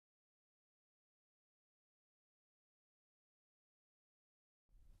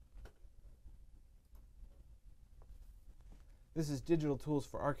This is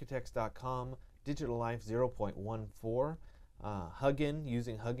digitaltoolsforarchitects.com, Digital Life 0.14. Hugin,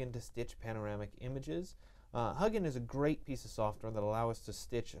 using Hugin to stitch panoramic images. Hugin is a great piece of software that allows us to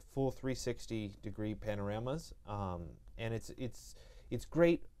stitch full 360-degree panoramas, and it's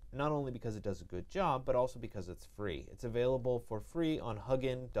great not only because it does a good job, but also because it's free. It's available for free on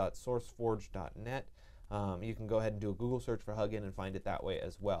hugin.sourceforge.net. You can go ahead and do a Google search for Hugin and find it that way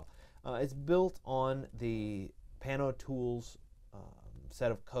as well. It's built on the Pano Tools set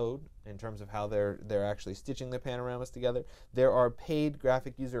of code in terms of how they're actually stitching the panoramas together. There are paid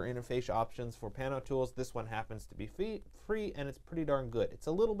graphic user interface options for Pano Tools. This one happens to be free, and it's pretty darn good. It's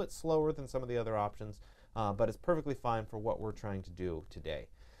a little bit slower than some of the other options, but it's perfectly fine for what we're trying to do today.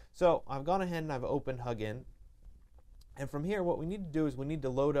 So I've gone ahead and I've opened Hugin, and from here what we need to do is we need to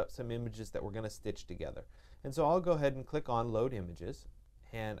load up some images that we're going to stitch together. And so I'll go ahead and click on Load Images.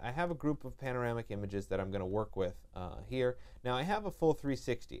 And I have a group of panoramic images that I'm going to work with here. Now I have a full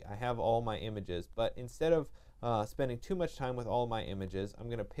 360. I have all my images, but instead of spending too much time with all my images, I'm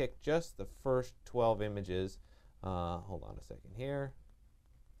going to pick just the first 12 images. Hold on a second here.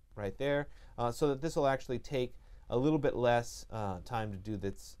 Right there. So that this will actually take a little bit less time to do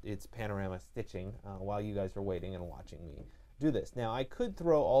its panorama stitching while you guys are waiting and watching me do this. Now I could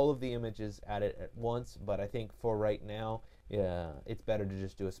throw all of the images at it at once, but I think for right now it's better to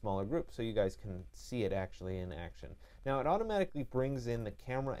just do a smaller group so you guys can see it actually in action. Now it automatically brings in the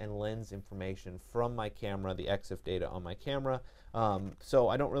camera and lens information from my camera, the EXIF data on my camera, so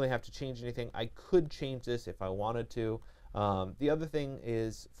I don't really have to change anything. I could change this if I wanted to. The other thing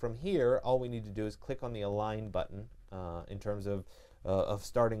is, from here all we need to do is click on the Align button in terms of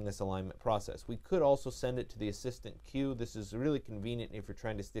starting this alignment process. We could also send it to the assistant queue. This is really convenient if you're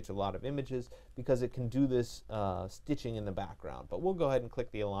trying to stitch a lot of images because it can do this stitching in the background. But we'll go ahead and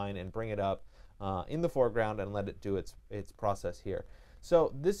click the Align and bring it up in the foreground and let it do its process here.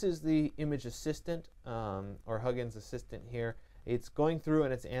 So this is the image assistant, or Hugin's assistant here. It's going through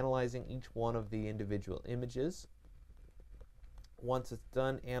and it's analyzing each one of the individual images. Once it's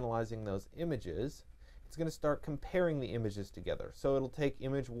done analyzing those images, it's going to start comparing the images together. So it'll take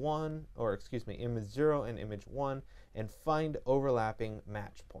image 0 and image 1 and find overlapping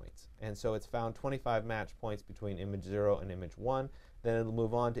match points. And so it's found 25 match points between image 0 and image 1. Then it'll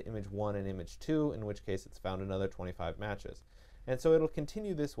move on to image 1 and image 2, in which case it's found another 25 matches. And so it'll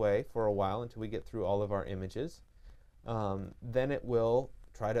continue this way for a while until we get through all of our images. Then it will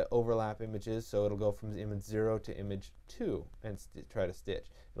try to overlap images, so it'll go from image 0 to image 2 and try to stitch.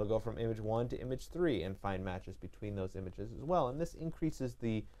 It'll go from image 1 to image 3 and find matches between those images as well. And this increases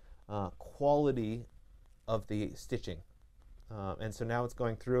the quality of the stitching. And so now it's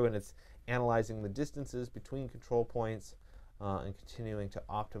going through and it's analyzing the distances between control points and continuing to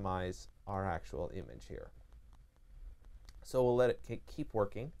optimize our actual image here. So we'll let it keep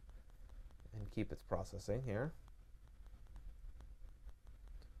working and keep its processing here.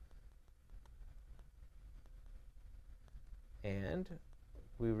 And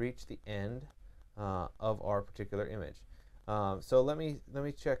we reach the end of our particular image. So let me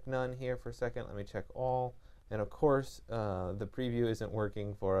check none here for a second. Let me check all. And of course, the preview isn't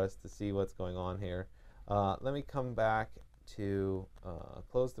working for us to see what's going on here. Let me come back to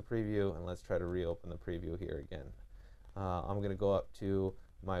close the preview, and let's try to reopen the preview here again. I'm going to go up to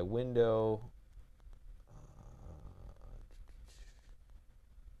my window.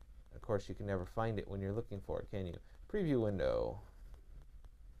 Of course, you can never find it when you're looking for it, can you? Preview window.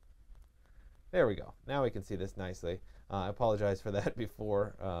 There we go. Now we can see this nicely. I apologize for that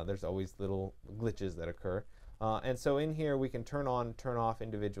before. There's always little glitches that occur. And so in here we can turn on, turn off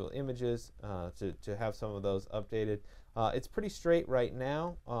individual images to have some of those updated. It's pretty straight right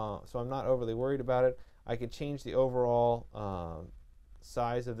now, so I'm not overly worried about it. I could change the overall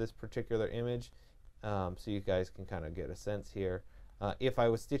size of this particular image so you guys can kind of get a sense here. If I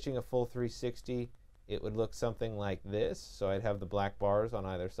was stitching a full 360, it would look something like this. So I'd have the black bars on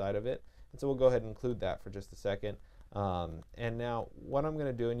either side of it. And so we'll go ahead and include that for just a second. And now what I'm going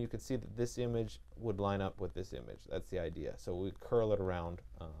to do, and you can see that this image would line up with this image. That's the idea. So we curl it around.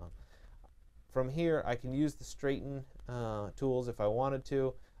 From here, I can use the straighten tools if I wanted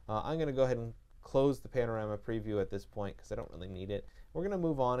to. I'm going to go ahead and close the panorama preview at this point because I don't really need it. We're going to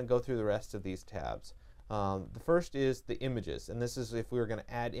move on and go through the rest of these tabs. The first is the images, and this is if we were going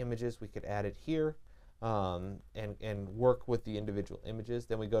to add images, we could add it here. And work with the individual images.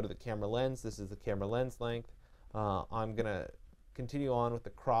 Then we go to the camera lens. This is the camera lens length. I'm going to continue on with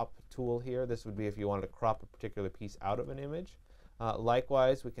the crop tool here. This would be if you wanted to crop a particular piece out of an image.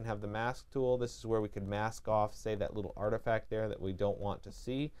 Likewise, we can have the mask tool. This is where we could mask off, say, that little artifact there that we don't want to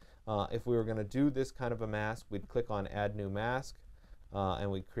see. If we were going to do this kind of a mask, we'd click on Add New Mask,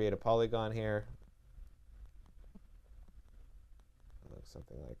 and we'd create a polygon here. Looks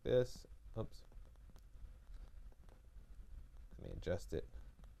something like this. Oops. Let me adjust it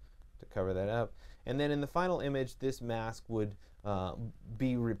to cover that up. And then in the final image, this mask would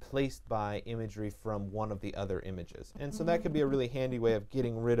be replaced by imagery from one of the other images. And so that could be a really handy way of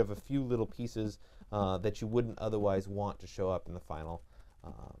getting rid of a few little pieces that you wouldn't otherwise want to show up in the final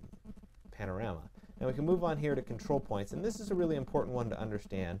panorama. Now we can move on here to control points, and this is a really important one to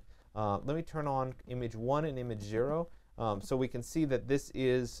understand. Let me turn on image 1 and image 0. So we can see that this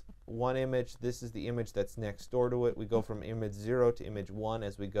is one image, this is the image that's next door to it. We go from image 0 to image 1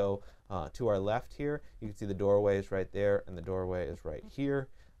 as we go to our left here. You can see the doorway is right there and the doorway is right here.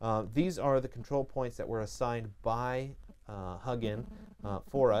 These are the control points that were assigned by Hugin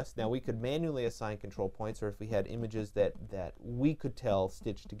for us. Now we could manually assign control points, or if we had images that we could tell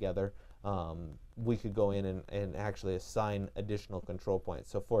stitched together, we could go in and actually assign additional control points.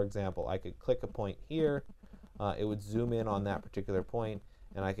 So for example, I could click a point here. It would zoom in on that particular point,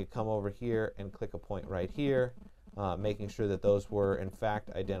 and I could come over here and click a point right here, making sure that those were in fact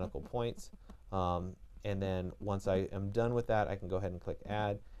identical points. And then once I am done with that, I can go ahead and click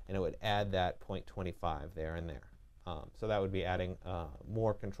Add, and it would add that point 25 there and there. So that would be adding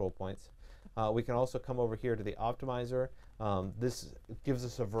more control points. We can also come over here to the optimizer. This gives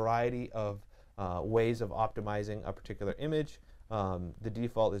us a variety of ways of optimizing a particular image. The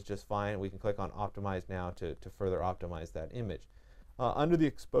default is just fine. We can click on Optimize now to further optimize that image. Under the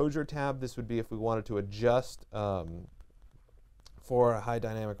Exposure tab, this would be if we wanted to adjust for a high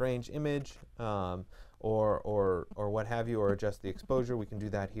dynamic range image or what have you, or adjust the exposure. We can do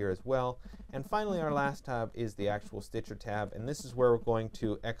that here as well. And finally, our last tab is the actual Stitcher tab, and this is where we're going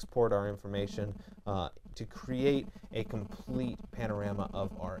to export our information to create a complete panorama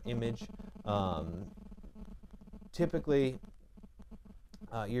of our image. Typically,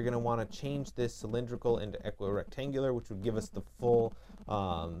 you're going to want to change this cylindrical into equirectangular, which would give us the full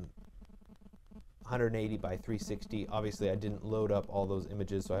 180 by 360. Obviously, I didn't load up all those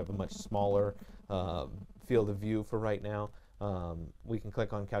images, so I have a much smaller field of view for right now. We can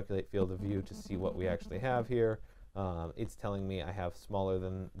click on Calculate Field of View to see what we actually have here. It's telling me I have smaller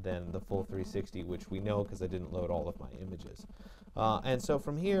than the full 360, which we know because I didn't load all of my images. And so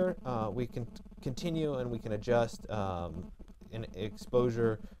from here, we can continue and we can adjust an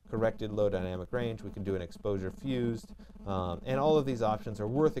exposure corrected low dynamic range. We can do an exposure fused, and all of these options are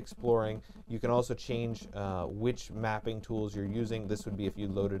worth exploring. You can also change which mapping tools you're using. This would be if you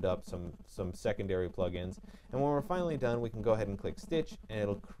loaded up some secondary plugins. And when we're finally done, we can go ahead and click Stitch, and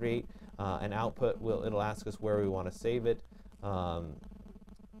it'll create an output. It'll ask us where we want to save it,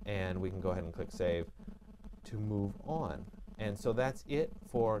 and we can go ahead and click Save to move on. And so that's it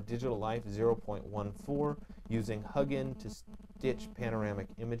for Digital Life 0.14 using Hugin to stitch panoramic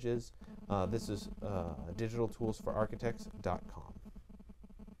images. This is digitaltoolsforarchitects.com.